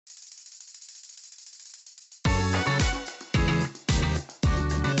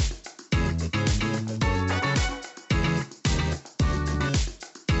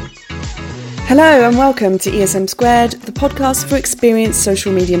Hello and welcome to ESM Squared, the podcast for experienced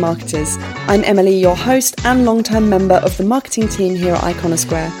social media marketers. I'm Emily, your host and long-term member of the marketing team here at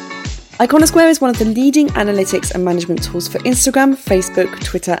Iconosquare. Iconosquare is one of the leading analytics and management tools for Instagram, Facebook,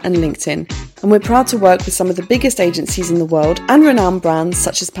 Twitter and LinkedIn. And we're proud to work with some of the biggest agencies in the world and renowned brands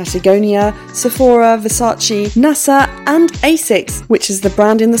such as Patagonia, Sephora, Versace, NASA and Asics, which is the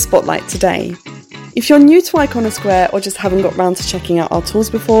brand in the spotlight today. If you're new to Iconosquare or just haven't got round to checking out our tools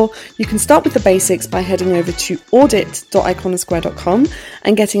before, you can start with the basics by heading over to audit.iconosquare.com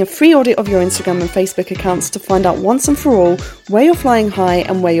and getting a free audit of your Instagram and Facebook accounts to find out once and for all where you're flying high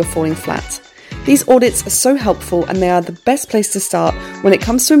and where you're falling flat. These audits are so helpful and they are the best place to start when it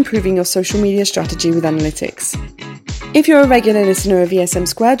comes to improving your social media strategy with analytics. If you're a regular listener of ESM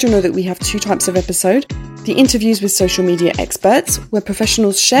Squared, you'll know that we have two types of episode. The interviews with social media experts, where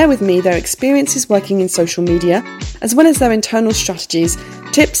professionals share with me their experiences working in social media, as well as their internal strategies,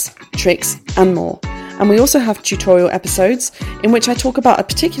 tips, tricks, and more. And we also have tutorial episodes in which I talk about a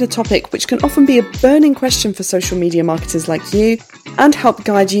particular topic which can often be a burning question for social media marketers like you and help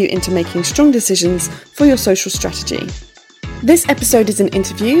guide you into making strong decisions for your social strategy. This episode is an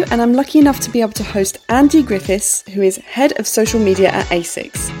interview and I'm lucky enough to be able to host Andy Griffiths, who is Head of Social Media at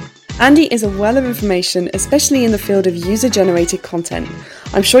Asics. Andy is a well of information, especially in the field of user-generated content.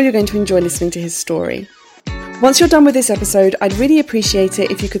 I'm sure you're going to enjoy listening to his story. Once you're done with this episode, I'd really appreciate it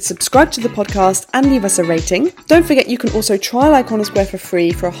if you could subscribe to the podcast and leave us a rating. Don't forget you can also trial Iconosquare for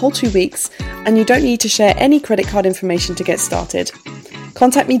free for a whole 2 weeks, and you don't need to share any credit card information to get started.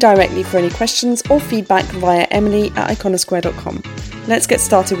 Contact me directly for any questions or feedback via emily@iconosquare.com. Let's get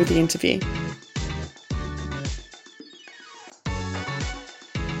started with the interview.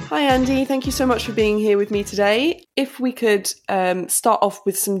 Hi Andy, thank you so much for being here with me today. If we could start off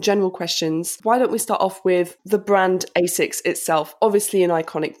with some general questions, why don't we start off with the brand Asics itself? Obviously an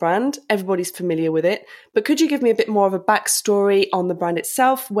iconic brand, everybody's familiar with it, but could you give me a bit more of a backstory on the brand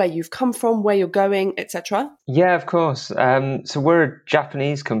itself, where you've come from, where you're going, etc.? Yeah, of course. So we're a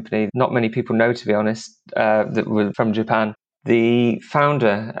Japanese company. Not many people know, to be honest, that we're from Japan. The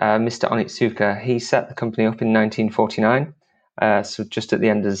founder, Mr. Onitsuka, he set the company up in 1949. So just at the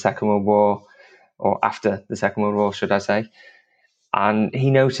end of the Second World War, or after the Second World War, should I say. And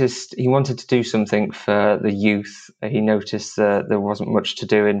he noticed he wanted to do something for the youth. He noticed that there wasn't much to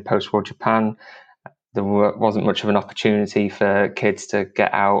do in post-war Japan. There wasn't much of an opportunity for kids to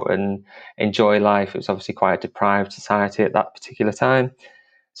get out and enjoy life. It was obviously quite a deprived society at that particular time.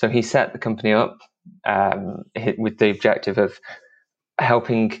 So he set the company up with the objective of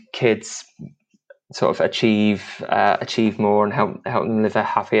helping kids sort of achieve more and help them live a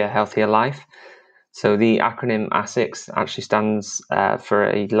happier, healthier life. So the acronym Asics actually stands for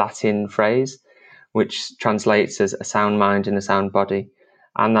a Latin phrase, which translates as a sound mind in a sound body.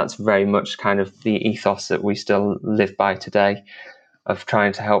 And that's very much kind of the ethos that we still live by today, of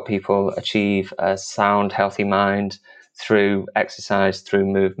trying to help people achieve a sound, healthy mind through exercise, through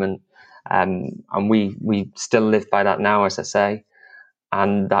movement. And we still live by that now, as I say.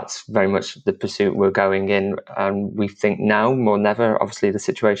 And that's very much the pursuit we're going in. And we think now more than ever, obviously the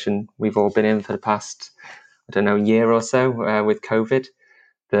situation we've all been in for the past, year or so with COVID,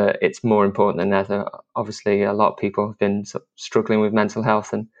 that it's more important than ever. Obviously, a lot of people have been struggling with mental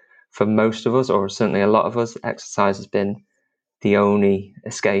health. And for most of us, or certainly a lot of us, exercise has been the only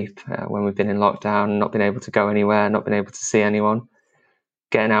escape when we've been in lockdown, not been able to go anywhere, not been able to see anyone.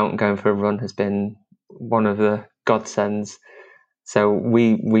 Getting out and going for a run has been one of the godsends. So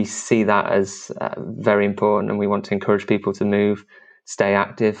we see that as very important, and we want to encourage people to move, stay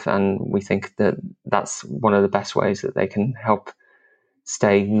active, and we think that that's one of the best ways that they can help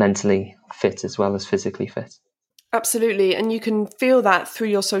stay mentally fit as well as physically fit. Absolutely, and you can feel that through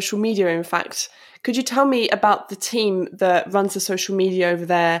your social media, in fact. Could you tell me about the team that runs the social media over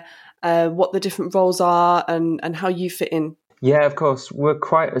there, what the different roles are and how you fit in? Yeah, of course. We're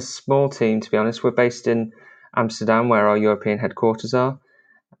quite a small team, to be honest. We're based in Amsterdam, where our European headquarters are.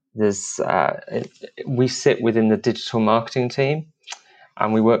 We sit within the digital marketing team,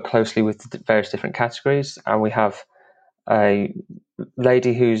 and we work closely with the various different categories. And we have a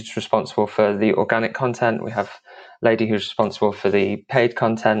lady who's responsible for the organic content. We have a lady who's responsible for the paid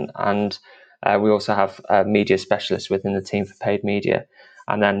content, and we also have a media specialist within the team for paid media.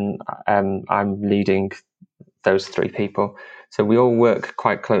 And then I'm leading those three people. So we all work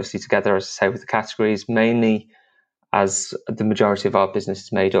quite closely together, as I say, with the categories, mainly as the majority of our business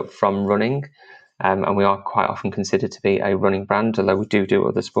is made up from running. And we are quite often considered to be a running brand, although we do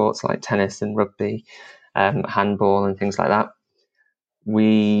other sports like tennis and rugby, handball and things like that.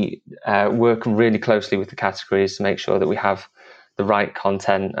 We work really closely with the categories to make sure that we have the right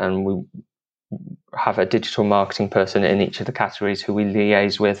content, and have a digital marketing person in each of the categories who we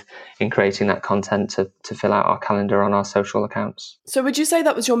liaise with in creating that content to fill out our calendar on our social accounts. So would you say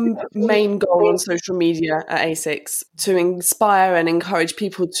that was your main goal on social media at Asics, to inspire and encourage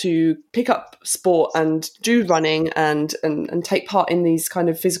people to pick up sport and do running and take part in these kind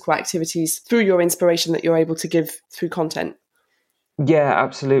of physical activities through your inspiration that you're able to give through content? Yeah,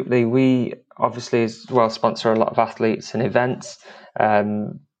 absolutely. We obviously as well sponsor a lot of athletes and events,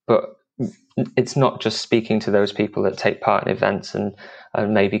 but it's not just speaking to those people that take part in events and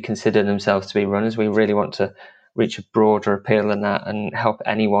maybe consider themselves to be runners. We really want to reach a broader appeal than that and help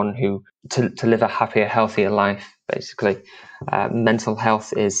anyone who to live a happier, healthier life, basically. Mental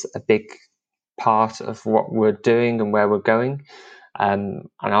health is a big part of what we're doing and where we're going. And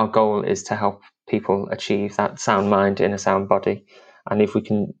our goal is to help people achieve that sound mind in a sound body. And if we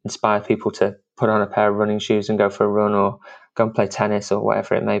can inspire people to put on a pair of running shoes and go for a run or go and play tennis or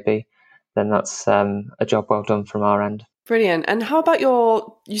whatever it may be, then that's a job well done from our end. Brilliant. And how about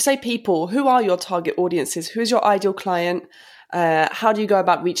you say people, who are your target audiences? Who is your ideal client? How do you go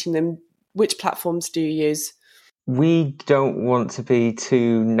about reaching them? Which platforms do you use? We don't want to be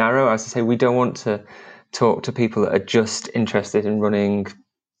too narrow. As I say, we don't want to talk to people that are just interested in running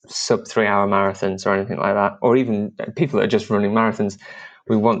sub 3 hour marathons or anything like that, or even people that are just running marathons.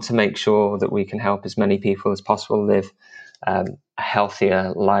 We want to make sure that we can help as many people as possible live a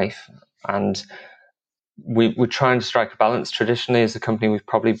healthier life. And we're trying to strike a balance. Traditionally, as a company, we've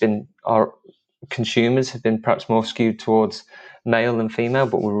probably been, our consumers have been perhaps more skewed towards male than female,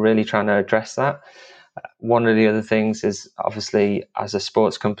 but we're really trying to address that. One of the other things is, obviously, as a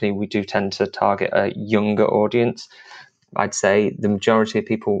sports company, we do tend to target a younger audience. I'd say the majority of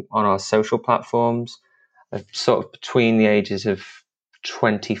people on our social platforms are sort of between the ages of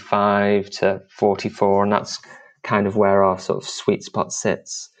 25 to 44, and that's kind of where our sort of sweet spot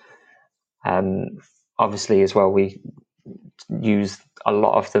sits. Obviously, as well, we use a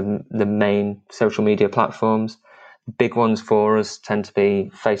lot of the main social media platforms. The big ones for us tend to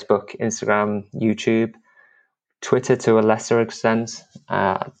be Facebook, Instagram, YouTube, Twitter to a lesser extent.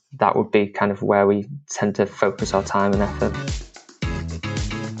 That would be kind of where we tend to focus our time and effort.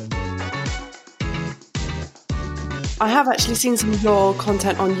 I have actually seen some of your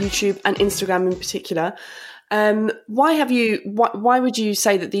content on YouTube and Instagram in particular. Why would you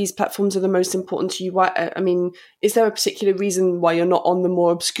say that these platforms are the most important to you? Is there a particular reason why you're not on the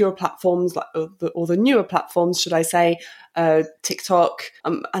more obscure platforms, or the newer platforms, should I say, TikTok?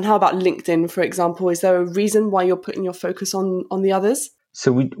 And how about LinkedIn, for example? Is there a reason why you're putting your focus on the others?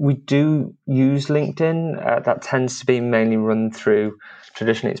 So we do use LinkedIn. That tends to be mainly run through,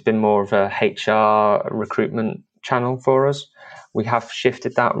 traditionally it's been more of a HR recruitment channel for us. We have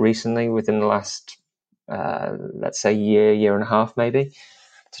shifted that recently within the last let's say year and a half maybe,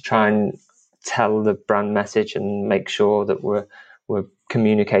 to try and tell the brand message and make sure that we're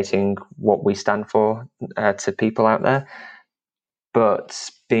communicating what we stand for to people out there.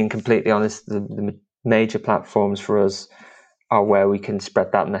 But being completely honest, the major platforms for us are where we can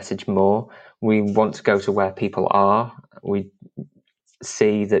spread that message more. We want to go to where people are. We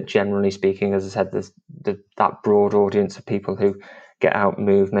see that, generally speaking, as I said, there's that broad audience of people who get out,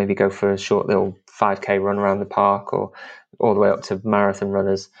 move, maybe go for a short little 5K run around the park, or all the way up to marathon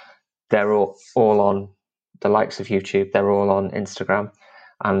runners. They're all on the likes of YouTube. They're all on Instagram,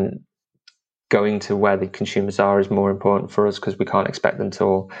 and going to where the consumers are is more important for us, because we can't expect them to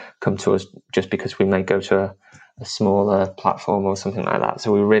all come to us just because we may go to a smaller platform or something like that.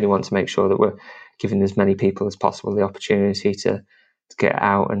 So we really want to make sure that we're giving as many people as possible the opportunity to get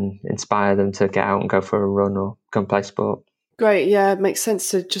out and inspire them to get out and go for a run or go and play sport. Great, yeah, it makes sense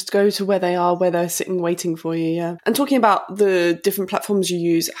to just go to where they are, where they're sitting waiting for you, yeah. And talking about the different platforms you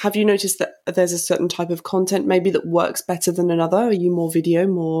use, have you noticed that there's a certain type of content maybe that works better than another? Are you more video,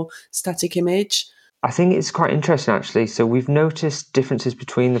 more static image? I think it's quite interesting, actually. So we've noticed differences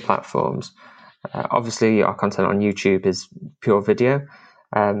between the platforms. Obviously, our content on YouTube is pure video,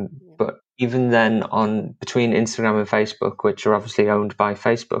 but even then, between Instagram and Facebook, which are obviously owned by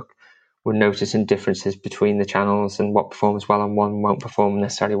Facebook, we're noticing differences between the channels, and what performs well on one won't perform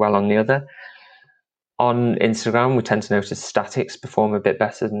necessarily well on the other. On Instagram, we tend to notice statics perform a bit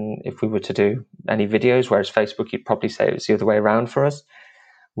better than if we were to do any videos, whereas Facebook, you'd probably say it was the other way around for us.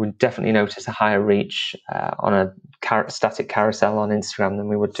 We definitely notice a higher reach on a static carousel on Instagram than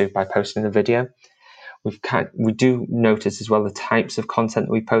we would do by posting the video. We do notice as well the types of content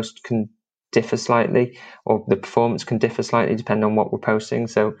that we post can differ slightly, or the performance can differ slightly depending on what we're posting.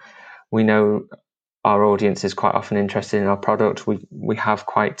 So we know our audience is quite often interested in our product. We have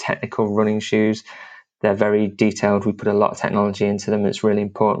quite technical running shoes. They're very detailed. We put a lot of technology into them. It's really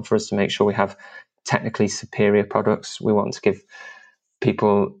important for us to make sure we have technically superior products. We want to give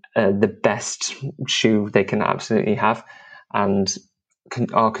people the best shoe they can absolutely have. And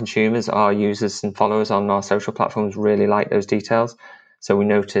our consumers, our users and followers on our social platforms really like those details. So we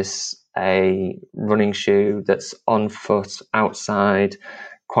notice a running shoe that's on foot, outside,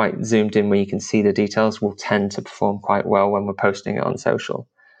 quite zoomed in where you can see the details, will tend to perform quite well when we're posting it on social.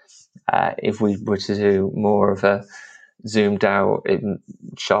 If we were to do more of a zoomed out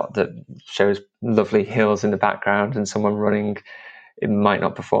shot that shows lovely hills in the background and someone running, it might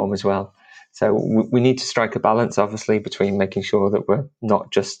not perform as well. So we need to strike a balance, obviously, between making sure that we're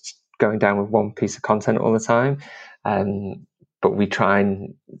not just going down with one piece of content all the time, but we try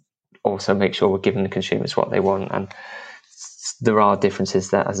and also make sure we're giving the consumers what they want. And there are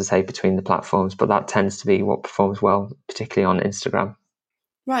differences there, as I say, between the platforms, but that tends to be what performs well, particularly on Instagram.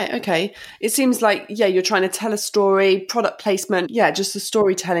 Right, okay. It seems like, you're trying to tell a story, product placement, just the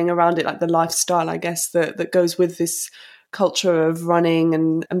storytelling around it, like the lifestyle, I guess, that goes with this culture of running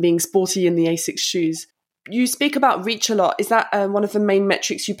and being sporty in the Asics shoes. You speak about reach a lot. Is that one of the main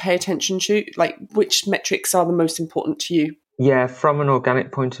metrics you pay attention to? Like, which metrics are the most important to you? Yeah, from an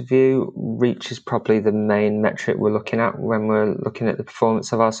organic point of view, reach is probably the main metric we're looking at when we're looking at the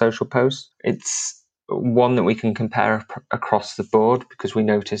performance of our social posts. It's one that we can compare across the board, because we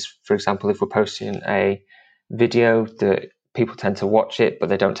notice, for example, if we're posting a video, that people tend to watch it, but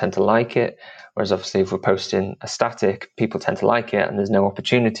they don't tend to like it. Whereas obviously if we're posting a static, people tend to like it and there's no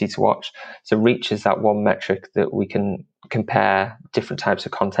opportunity to watch. So reach is that one metric that we can compare different types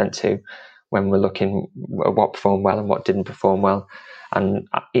of content to when we're looking at what performed well and what didn't perform well. And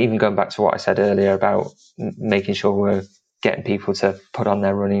even going back to what I said earlier about making sure we're getting people to put on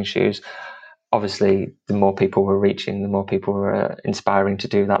their running shoes, obviously the more people we're reaching, the more people we're inspiring to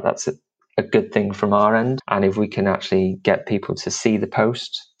do that. That's a good thing from our end. And if we can actually get people to see the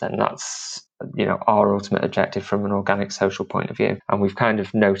post, then that's, our ultimate objective from an organic social point of view. And we've kind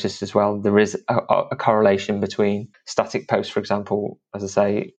of noticed as well, there is a correlation between static posts, for example, as I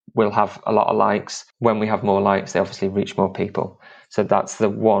say, we'll have a lot of likes. When we have more likes, they obviously reach more people. So that's the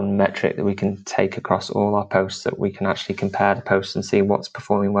one metric that we can take across all our posts, that we can actually compare the posts and see what's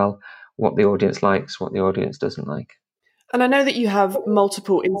performing well, what the audience likes, what the audience doesn't like. And I know that you have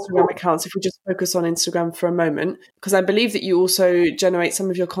multiple Instagram accounts, if we just focus on Instagram for a moment, because I believe that you also generate some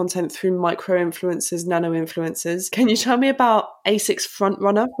of your content through micro-influencers, nano-influencers. Can you tell me about Asics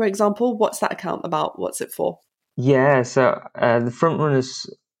Frontrunner, for example? What's that account about? What's it for? Yeah, so the Frontrunners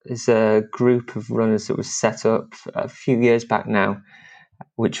is a group of runners that was set up a few years back now,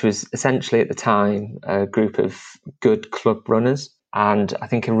 which was essentially at the time a group of good club runners. And I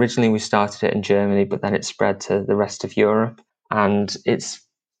think originally we started it in Germany, but then it spread to the rest of Europe. And it's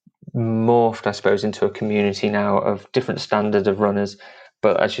morphed, I suppose, into a community now of different standard of runners.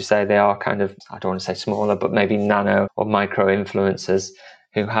 But as you say, they are kind of, I don't want to say smaller, but maybe nano or micro influencers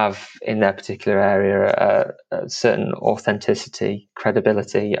who have in their particular area a certain authenticity,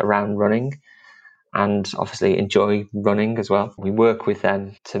 credibility around running, and obviously enjoy running as well. We work with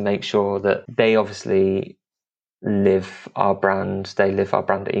them to make sure that they obviously live our brand, they live our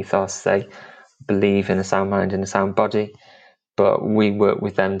brand ethos, they believe in a sound mind and a sound body, but we work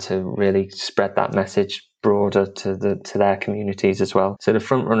with them to really spread that message broader to their communities as well. So the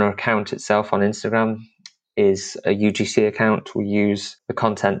Frontrunner account itself on Instagram is a UGC account. We use the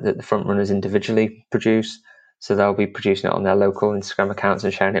content that the Frontrunners individually produce, so they'll be producing it on their local Instagram accounts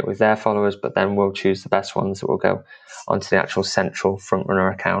and sharing it with their followers, but then we'll choose the best ones that will go onto the actual central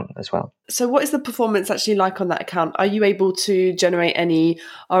Frontrunner account as well. So what is the performance actually like on that account? Are you able to generate any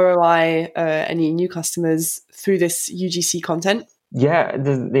ROI, any new customers through this UGC content? Yeah,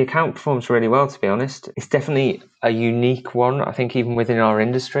 the account performs really well, to be honest. It's definitely a unique one. I think even within our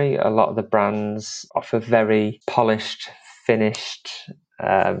industry, a lot of the brands offer very polished, finished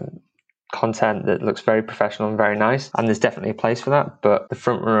content that looks very professional and very nice, and there's definitely a place for that. But the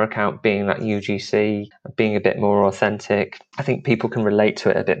Frontrunner account being that UGC, being a bit more authentic, I think people can relate to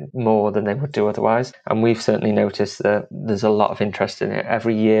it a bit more than they would do otherwise. And we've certainly noticed that there's a lot of interest in it.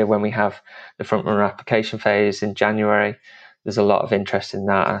 Every year when we have the Frontrunner application phase in January, there's a lot of interest in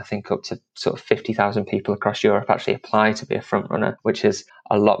that. And I think up to sort of 50,000 people across Europe actually apply to be a front runner, which is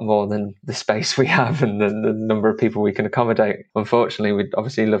a lot more than the space we have and the number of people we can accommodate. Unfortunately, we'd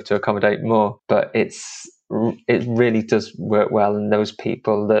obviously love to accommodate more, but it really does work well. And those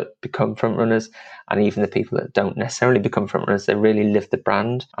people that become front runners, and even the people that don't necessarily become front runners, they really live the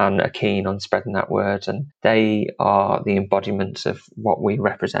brand and are keen on spreading that word. And they are the embodiment of what we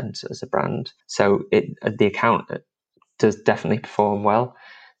represent as a brand. So the account does definitely perform well.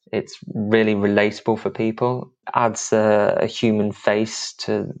 It's really relatable for people, adds a human face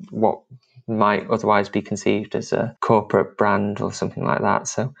to what might otherwise be conceived as a corporate brand or something like that.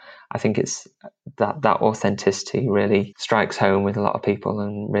 So I think it's that authenticity really strikes home with a lot of people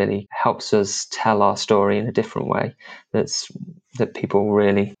and really helps us tell our story in a different way that people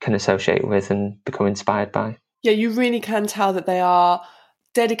really can associate with and become inspired by. Yeah, you really can tell that they are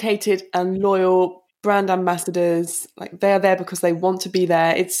dedicated and loyal brand ambassadors. Like, they are there because they want to be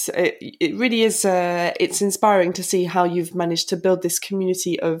there. It really is. It's inspiring to see how you've managed to build this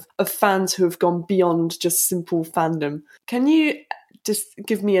community of fans who have gone beyond just simple fandom. Can you just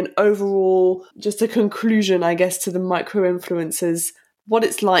give me an overall, just a conclusion, I guess, to the micro influencers? What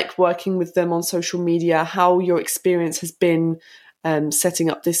it's like working with them on social media, how your experience has been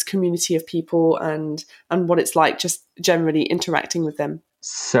setting up this community of people, and what it's like just generally interacting with them.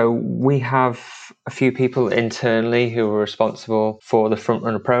 So we have a few people internally who are responsible for the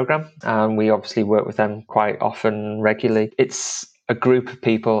Frontrunner program, and we obviously work with them quite often, regularly. It's a group of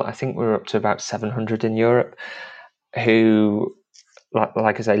people, I think we're up to about 700 in Europe, who,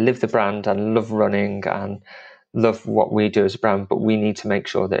 like I say, live the brand and love running and love what we do as a brand, but we need to make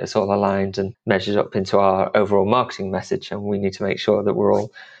sure that it's all aligned and measured up into our overall marketing message, and we need to make sure that we're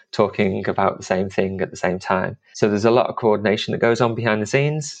all talking about the same thing at the same time. So there's a lot of coordination that goes on behind the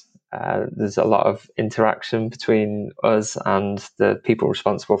scenes. There's a lot of interaction between us and the people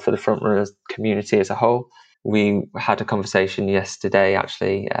responsible for the Frontrunners community as a whole. We had a conversation yesterday,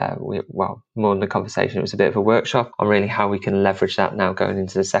 actually. More than a conversation, it was a bit of a workshop on really how we can leverage that now going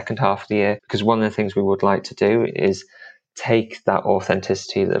into the second half of the year. Because one of the things we would like to do is take that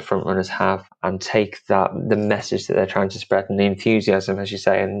authenticity that Frontrunners have and take the message that they're trying to spread and the enthusiasm, as you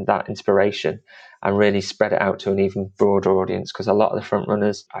say, and that inspiration, and really spread it out to an even broader audience. Because a lot of the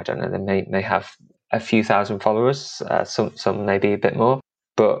Frontrunners, I don't know, they may have a few thousand followers, some maybe a bit more.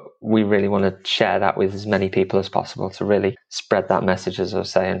 But we really want to share that with as many people as possible to really spread that message, as I was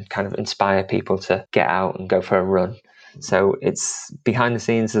saying, kind of inspire people to get out and go for a run. So it's behind the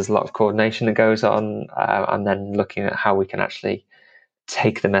scenes, there's a lot of coordination that goes on, and then looking at how we can actually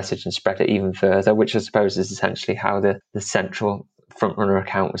take the message and spread it even further, which I suppose is essentially how the central Frontrunner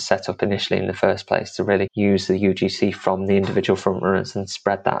account was set up initially in the first place, to really use the UGC from the individual Frontrunners and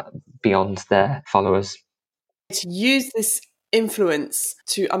spread that beyond their followers. To use this influence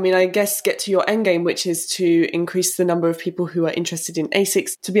to, I guess, get to your end game, which is to increase the number of people who are interested in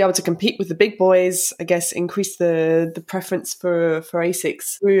Asics, to be able to compete with the big boys, I guess, increase the preference for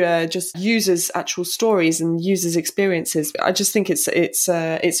Asics through just users' actual stories and users' experiences. I just think it's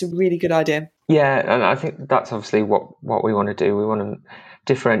a really good idea. Yeah, and I think that's obviously what we want to do. We want to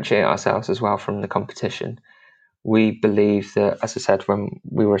differentiate ourselves as well from the competition. We believe that, as I said, when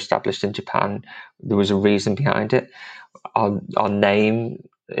we were established in Japan, there was a reason behind it. Our name,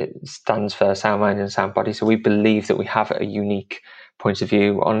 it stands for Sound Mind and Sound Body. So we believe that we have a unique point of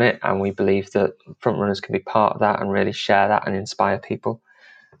view on it, and we believe that Frontrunners can be part of that and really share that and inspire people.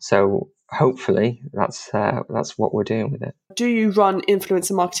 So hopefully that's what we're doing with it. Do you run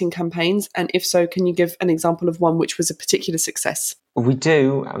influencer marketing campaigns? And if so, can you give an example of one which was a particular success? We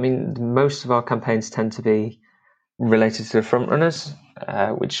do. Most of our campaigns tend to be related to the Frontrunners,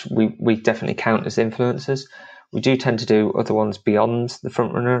 which we definitely count as influencers. We do tend to do other ones beyond the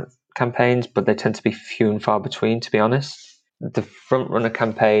Frontrunner campaigns, but they tend to be few and far between, to be honest. The Frontrunner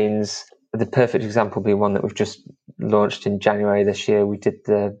campaigns, the perfect example would be one that we've just launched in January this year. We did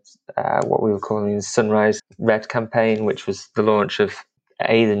the what we were calling the Sunrise Red campaign, which was the launch of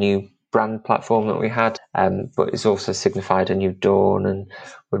the new brand platform that we had, but it's also signified a new dawn, and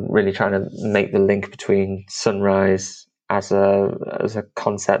we're really trying to make the link between sunrise as a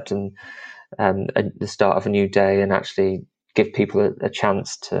concept and the start of a new day, and actually give people a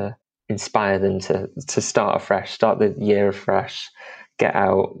chance to inspire them to start afresh, start the year afresh, get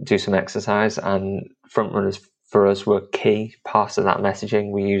out, do some exercise. And Frontrunners for us were key part of that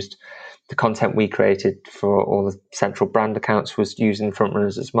messaging. We used the content we created for all the central brand accounts was using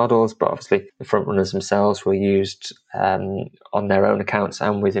Frontrunners as models, but obviously the Frontrunners themselves were used on their own accounts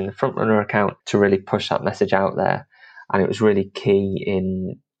and within the Frontrunner account to really push that message out there. And it was really key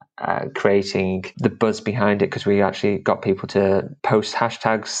in creating the buzz behind it, because we actually got people to post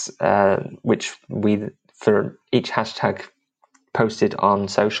hashtags, which we, for each hashtag posted on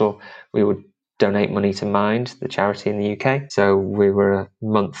social, we would donate money to Mind, the charity in the UK. So we were a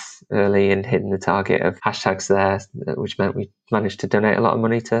month early in hitting the target of hashtags there, which meant we managed to donate a lot of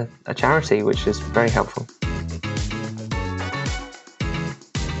money to a charity, which is very helpful.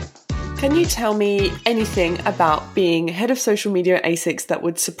 Can you tell me anything about being head of social media at Asics that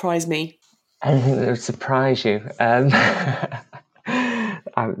would surprise me? Anything that would surprise you?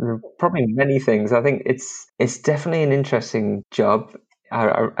 There are probably many things. I think it's definitely an interesting job.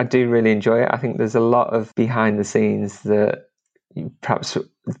 I do really enjoy it. I think there's a lot of behind the scenes that you perhaps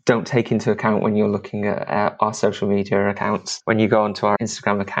don't take into account when you're looking at our social media accounts. When you go onto our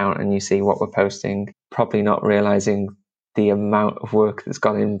Instagram account and you see what we're posting, probably not realizing the amount of work that's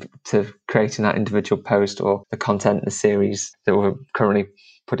gone into creating that individual post or the content, the series that we're currently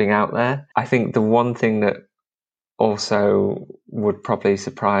putting out there. I think the one thing that also would probably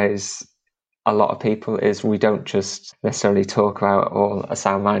surprise a lot of people is we don't just necessarily talk about a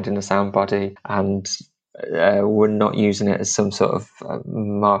sound mind and a sound body, and we're not using it as some sort of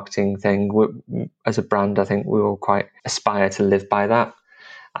marketing thing. As a brand, I think we all quite aspire to live by that,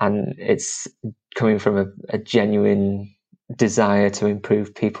 and it's coming from a genuine desire to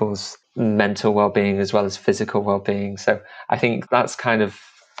improve people's mental well-being as well as physical well-being. So I think that's kind of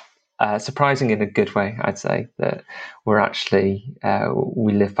surprising in a good way. I'd say that we're actually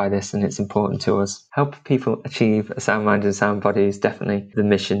we live by this, and it's important to us. Help people achieve a sound mind and sound body is definitely the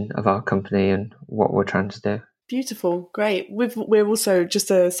mission of our company and what we're trying to do. Beautiful, great. We're also,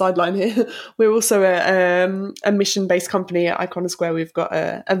 just a sideline here, we're also a mission-based company at Iconosquare. We've got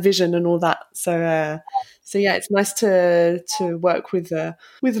a vision and all that. So yeah, it's nice to work with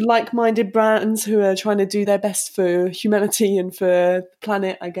like-minded brands who are trying to do their best for humanity and for the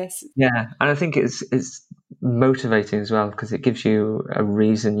planet, I guess. Yeah, and I think it's motivating as well, because it gives you a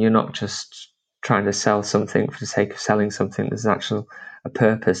reason. You're not just trying to sell something for the sake of selling something. There's actual a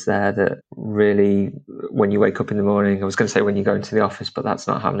purpose there that really, when you wake up in the morning, I was going to say when you go into the office, but that's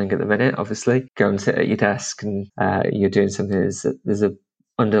not happening at the minute, obviously. Go and sit at your desk and you're doing something. There's a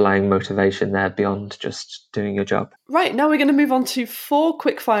underlying motivation there beyond just doing your job. Right, now we're going to move on to 4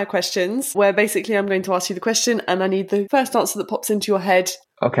 quick fire questions, where basically I'm going to ask you the question and I need the first answer that pops into your head.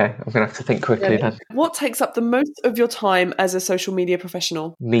 Okay, I'm going to have to think quickly then. What takes up the most of your time as a social media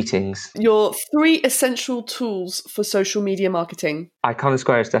professional? Meetings. Your 3 essential tools for social media marketing.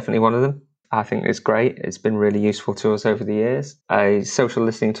 Iconosquare is definitely one of them. I think it's great. It's been really useful to us over the years. A social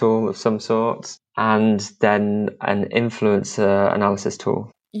listening tool of some sort, and then an influencer analysis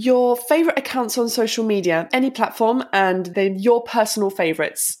tool. Your favourite accounts on social media, any platform, and then your personal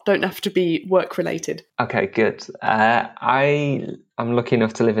favourites. Don't have to be work related. Okay, good. I'm lucky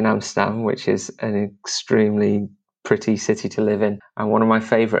enough to live in Amsterdam, which is an extremely pretty city to live in. And one of my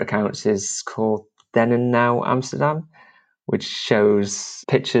favourite accounts is called Then and Now Amsterdam, which shows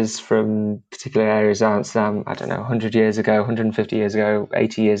pictures from particular areas of Amsterdam, 100 years ago, 150 years ago,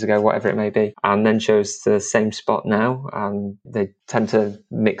 80 years ago, whatever it may be, and then shows the same spot now. And they tend to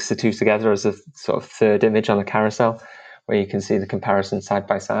mix the two together as a sort of third image on a carousel, where you can see the comparison side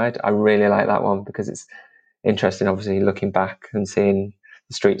by side. I really like that one because it's interesting, obviously, looking back and seeing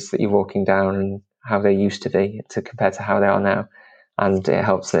the streets that you're walking down and how they used to be to compare to how they are now. And it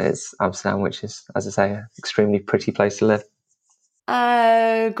helps that it's Amsterdam, which is, as I say, an extremely pretty place to live.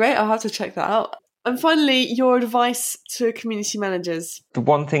 Great, I'll have to check that out. And finally, your advice to community managers. The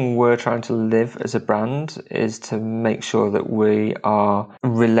one thing we're trying to live as a brand is to make sure that we are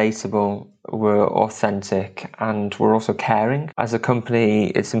relatable, we're authentic, and we're also caring. As a company,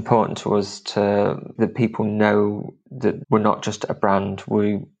 it's important to us that people know that we're not just a brand.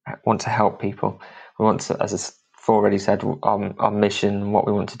 We want to help people. We want to, as I've already said, our mission, what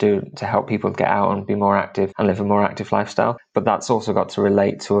we want to do to help people get out and be more active and live a more active lifestyle. But that's also got to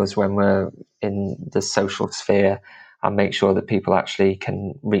relate to us when we're in the social sphere and make sure that people actually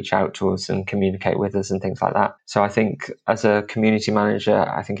can reach out to us and communicate with us and things like that. So I think as a community manager,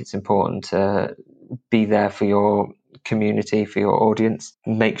 I think it's important to be there for your community, for your audience.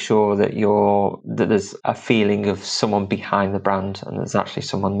 Make sure that there's a feeling of someone behind the brand, and there's actually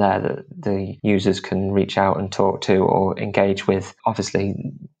someone there that the users can reach out and talk to or engage with, obviously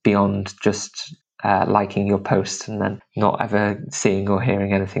beyond just liking your post and then not ever seeing or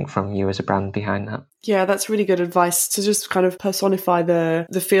hearing anything from you as a brand behind that. Yeah, that's really good advice, to just kind of personify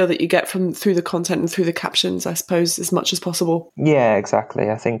the feel that you get through the content and through the captions, I suppose, as much as possible. Yeah, exactly.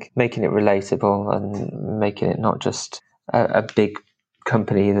 I think making it relatable and making it not just a big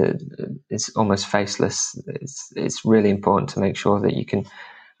company that is almost faceless, it's really important to make sure that you can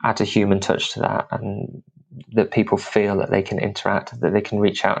add a human touch to that, and that people feel that they can interact, that they can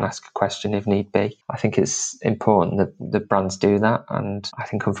reach out and ask a question if need be. I think it's important that the brands do that, and I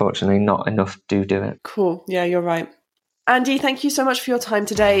think unfortunately not enough do it. Cool. Yeah, you're right. Andy, thank you so much for your time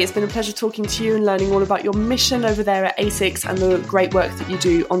today. It's been a pleasure talking to you and learning all about your mission over there at Asics and the great work that you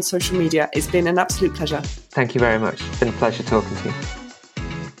do on social media. It's been an absolute pleasure. Thank you very much. It's been a pleasure talking to you.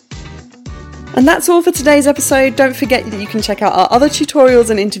 And that's all for today's episode. Don't forget that you can check out our other tutorials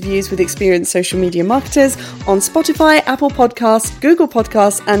and interviews with experienced social media marketers on Spotify, Apple Podcasts, Google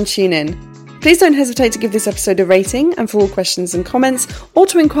Podcasts, and TuneIn. Please don't hesitate to give this episode a rating, and for all questions and comments, or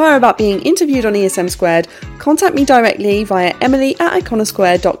to inquire about being interviewed on ESM Squared, contact me directly via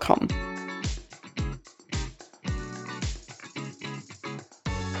emily@iconosquare.com.